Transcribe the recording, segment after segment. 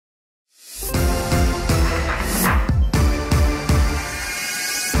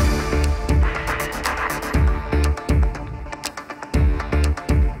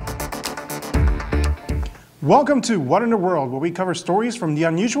Welcome to What in the World, where we cover stories from the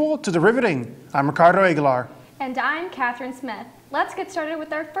unusual to the riveting. I'm Ricardo Aguilar. And I'm Catherine Smith. Let's get started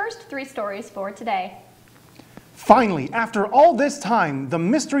with our first three stories for today. Finally, after all this time, the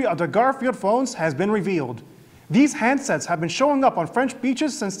mystery of the Garfield phones has been revealed. These handsets have been showing up on French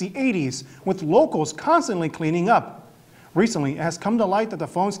beaches since the 80s, with locals constantly cleaning up. Recently, it has come to light that the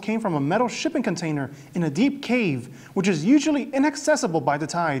phones came from a metal shipping container in a deep cave, which is usually inaccessible by the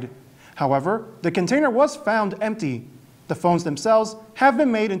tide. However, the container was found empty. The phones themselves have been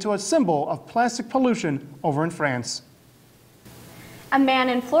made into a symbol of plastic pollution over in France. A man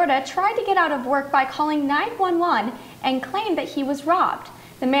in Florida tried to get out of work by calling 911 and claimed that he was robbed.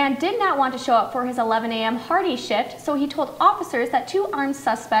 The man did not want to show up for his 11 a.m. Hardy shift, so he told officers that two armed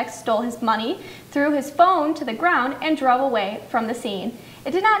suspects stole his money, threw his phone to the ground, and drove away from the scene.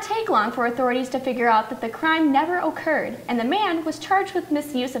 It did not take long for authorities to figure out that the crime never occurred, and the man was charged with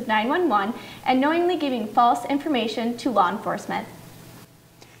misuse of 911 and knowingly giving false information to law enforcement.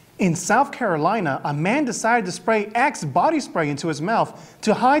 In South Carolina, a man decided to spray Axe body spray into his mouth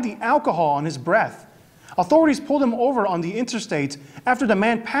to hide the alcohol on his breath. Authorities pulled him over on the interstate after the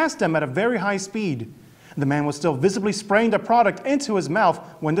man passed them at a very high speed. The man was still visibly spraying the product into his mouth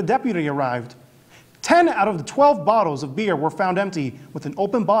when the deputy arrived. 10 out of the 12 bottles of beer were found empty, with an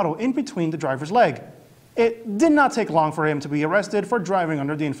open bottle in between the driver's leg. It did not take long for him to be arrested for driving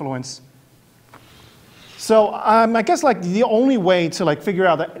under the influence. So I guess the only way to figure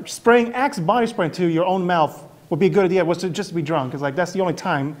out that spraying Axe body spray into your own mouth would be a good idea was to just be drunk, because that's the only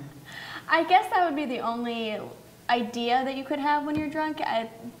time. I guess that would be the only idea that you could have when you're drunk. I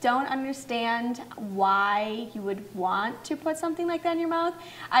don't understand why you would want to put something like that in your mouth.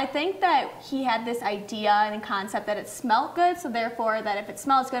 I think that he had this idea and concept that it smelled good, so therefore that if it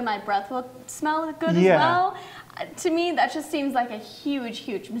smells good, my breath will smell good as well. To me, that just seems like a huge,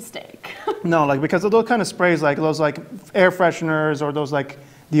 huge mistake. No, because of those kind of sprays, those air fresheners or those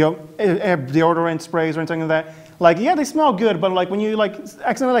deodorant sprays or anything like that. Yeah, they smell good, but when you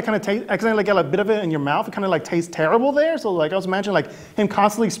accidentally get a bit of it in your mouth, it kind of tastes terrible there. So I was imagining him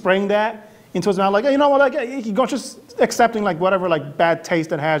constantly spraying that into his mouth, you know what, he goes just accepting whatever bad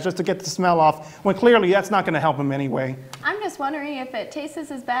taste it has just to get the smell off, when clearly that's not going to help him anyway. I'm just wondering if it tastes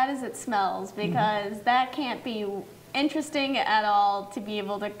as bad as it smells, because that can't be interesting at all to be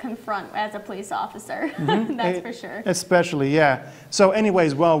able to confront as a police officer. That's for sure. Especially, yeah. So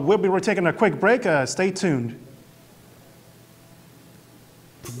anyways, well, we're taking a quick break. Stay tuned.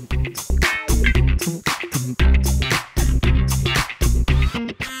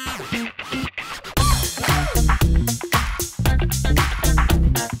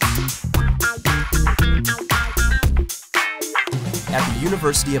 At the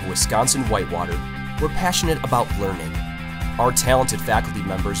University of Wisconsin-Whitewater, we're passionate about learning. Our talented faculty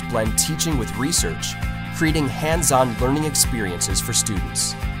members blend teaching with research, creating hands-on learning experiences for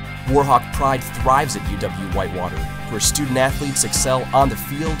students. Warhawk Pride thrives at UW-Whitewater, where student-athletes excel on the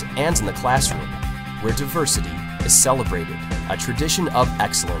field and in the classroom, where diversity is celebrated. A tradition of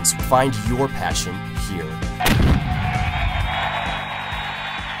excellence. Find your passion here.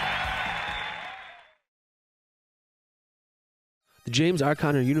 The James R.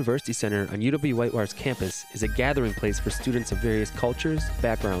 Conner University Center on UW-Whitewater's campus is a gathering place for students of various cultures,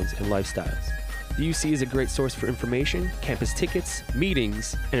 backgrounds, and lifestyles. The UC is a great source for information, campus tickets,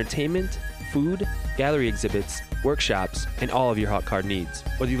 meetings, entertainment, food, gallery exhibits, workshops, and all of your hot card needs.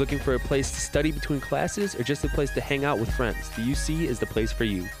 Whether you're looking for a place to study between classes or just a place to hang out with friends, the UC is the place for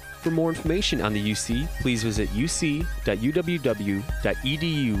you. For more information on the UC, please visit uc.uww.edu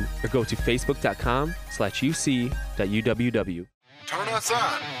or go to facebook.com/uc.uww. Turn us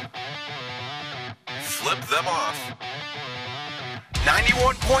on. Flip them off.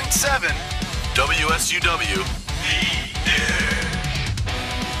 91.7 WSUW.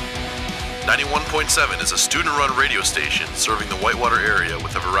 91.7 is a student-run radio station serving the Whitewater area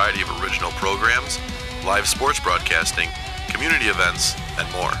with a variety of original programs, live sports broadcasting, community events,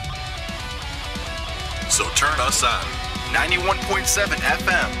 and more. So turn us on. 91.7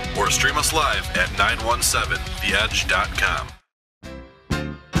 FM. Or stream us live at 917theedge.com.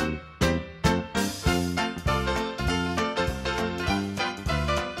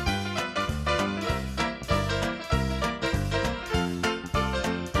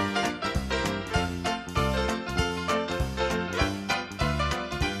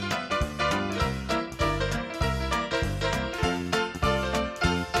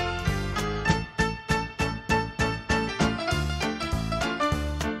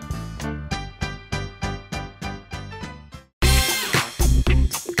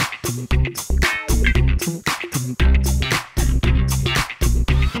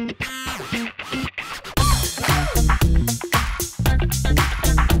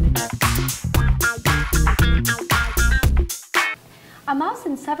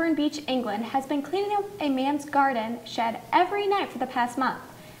 Severn Beach, England, has been cleaning up a man's garden shed every night for the past month.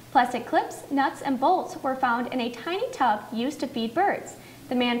 Plastic clips, nuts, and bolts were found in a tiny tub used to feed birds.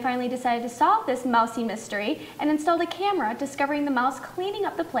 The man finally decided to solve this mousy mystery and installed a camera, discovering the mouse cleaning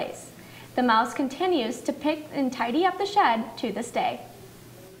up the place. The mouse continues to pick and tidy up the shed to this day.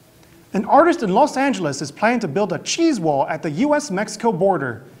 An artist in Los Angeles is planning to build a cheese wall at the U.S.-Mexico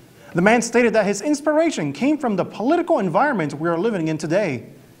border. The man stated that his inspiration came from the political environment we are living in today.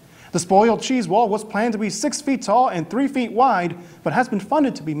 The spoiled cheese wall was planned to be 6 feet tall and 3 feet wide, but has been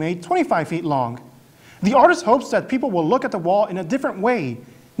funded to be made 25 feet long. The artist hopes that people will look at the wall in a different way,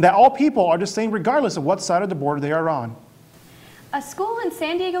 that all people are the same regardless of what side of the border they are on. A school in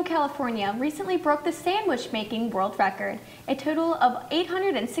San Diego, California recently broke the sandwich-making world record. A total of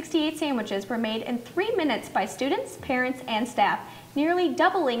 868 sandwiches were made in 3 minutes by students, parents, and staff, nearly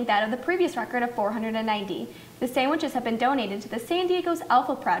doubling that of the previous record of 490. The sandwiches have been donated to the San Diego's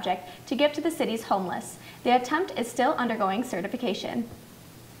Alpha Project to give to the city's homeless. The attempt is still undergoing certification.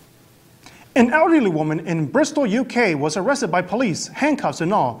 An elderly woman in Bristol, UK was arrested by police, handcuffs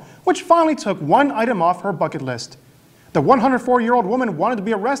and all, which finally took one item off her bucket list. The 104-year-old woman wanted to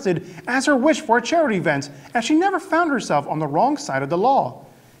be arrested as her wish for a charity event, as she never found herself on the wrong side of the law.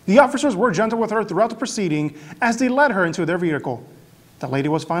 The officers were gentle with her throughout the proceeding as they led her into their vehicle. The lady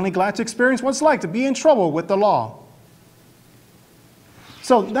was finally glad to experience what it's like to be in trouble with the law.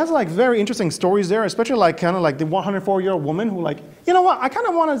 So that's like very interesting stories there, especially like kind of like the 104-year-old woman who like, you know what, I kind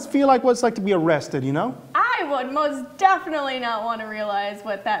of want to feel like what it's like to be arrested, you know? I would most definitely not want to realize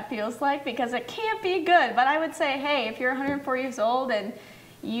what that feels like because it can't be good. But I would say, hey, if you're 104 years old and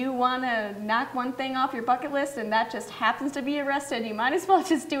you want to knock one thing off your bucket list and that just happens to be arrested, you might as well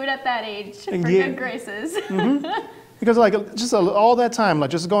just do it at that age for good graces. Because like just all that time,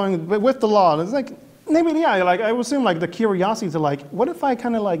 like just going with the law, it's like, maybe, yeah, like I would assume like the curiosity to like, what if I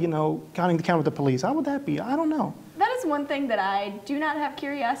kind of like, you know, counting the count with the police? How would that be? I don't know. That is one thing that I do not have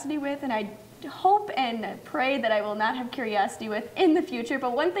curiosity with, and I hope and pray that I will not have curiosity with in the future.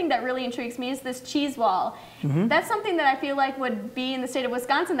 But one thing that really intrigues me is this cheese wall. That's something that I feel like would be in the state of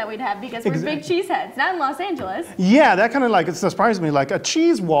Wisconsin that we'd have because we're big cheeseheads, not in Los Angeles. Yeah, that kind of like, it surprised me, like a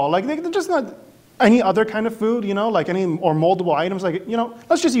cheese wall. Like they're just not any other kind of food, you know, like any or moldable items. Like, you know,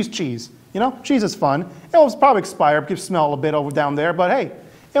 let's just use cheese. You know, cheese is fun. It'll probably expire, could smell a bit over down there, but hey,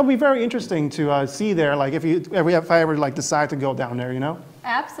 it'll be very interesting to see there, like if I ever like decide to go down there, you know?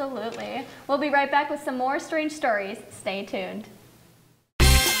 Absolutely. We'll be right back with some more strange stories. Stay tuned.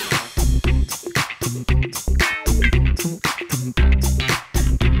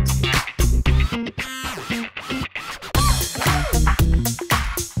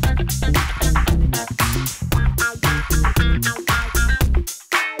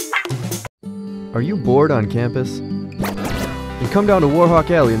 Are you bored on campus? Then come down to Warhawk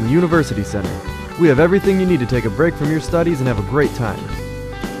Alley in the University Center. We have everything you need to take a break from your studies and have a great time.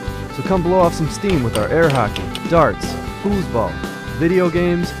 So come blow off some steam with our air hockey, darts, foosball, video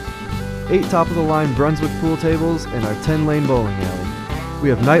games, 8 top-of-the-line Brunswick pool tables, and our 10-lane bowling alley. We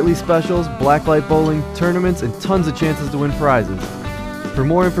have nightly specials, blacklight bowling, tournaments, and tons of chances to win prizes. For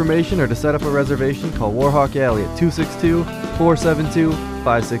more information or to set up a reservation, call Warhawk Alley at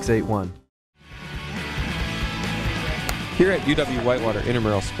 262-472-5681. Here at UW-Whitewater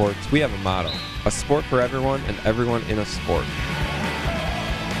Intramural Sports, we have a motto: a sport for everyone and everyone in a sport.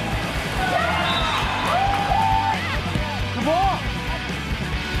 Come on!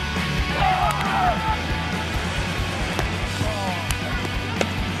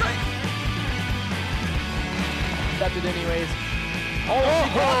 That's it anyways. Oh,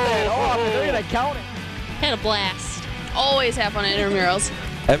 she got that off. They're going to count it. Had a blast. Always have fun at intramurals.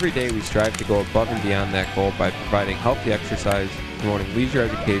 Every day we strive to go above and beyond that goal by providing healthy exercise, promoting leisure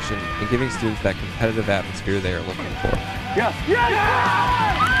education, and giving students that competitive atmosphere they are looking for. Yes! Yes!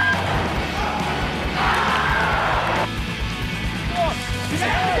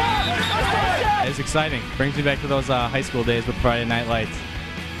 Yes! It's exciting. Brings me back to those high school days with Friday Night Lights.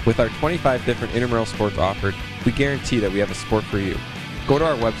 With our 25 different intramural sports offered, we guarantee that we have a sport for you. Go to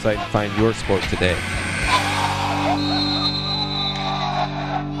our website and find your sport today.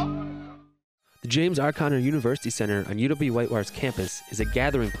 The James R. Conner University Center on UW-Whitewater's campus is a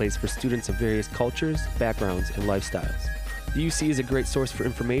gathering place for students of various cultures, backgrounds, and lifestyles. The UC is a great source for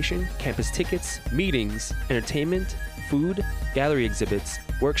information, campus tickets, meetings, entertainment, food, gallery exhibits,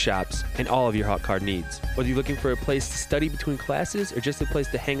 workshops, and all of your hot card needs. Whether you're looking for a place to study between classes or just a place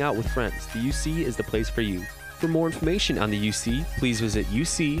to hang out with friends, the UC is the place for you. For more information on the UC, please visit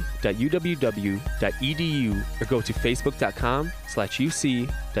uc.uww.edu or go to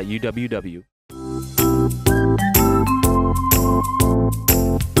facebook.com/uc.uww.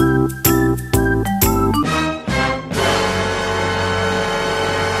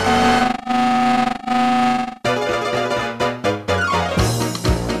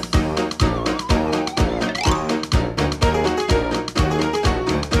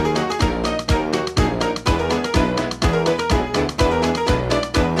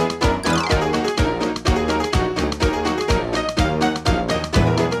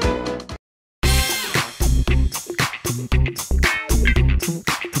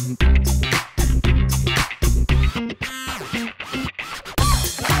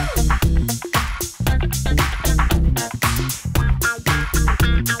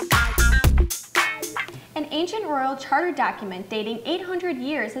 ancient royal charter document dating 800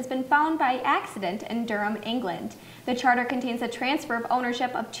 years has been found by accident in Durham, England. The charter contains the transfer of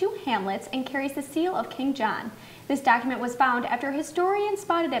ownership of 2 hamlets and carries the seal of King John. This document was found after historians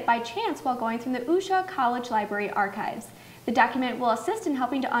spotted it by chance while going through the Usha College Library archives. The document will assist in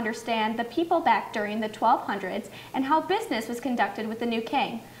helping to understand the people back during the 1200s and how business was conducted with the new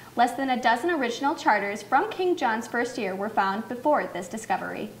king. Less than a dozen original charters from King John's first year were found before this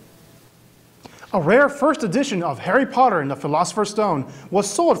discovery. A rare first edition of Harry Potter and the Philosopher's Stone was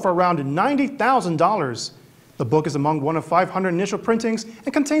sold for around $90,000. The book is among one of 500 initial printings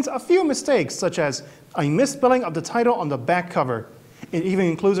and contains a few mistakes, such as a misspelling of the title on the back cover. It even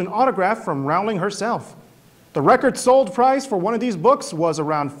includes an autograph from Rowling herself. The record sold price for one of these books was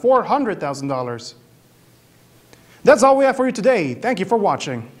around $400,000. That's all we have for you today. Thank you for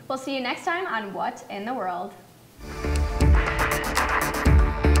watching. We'll see you next time on What in the World.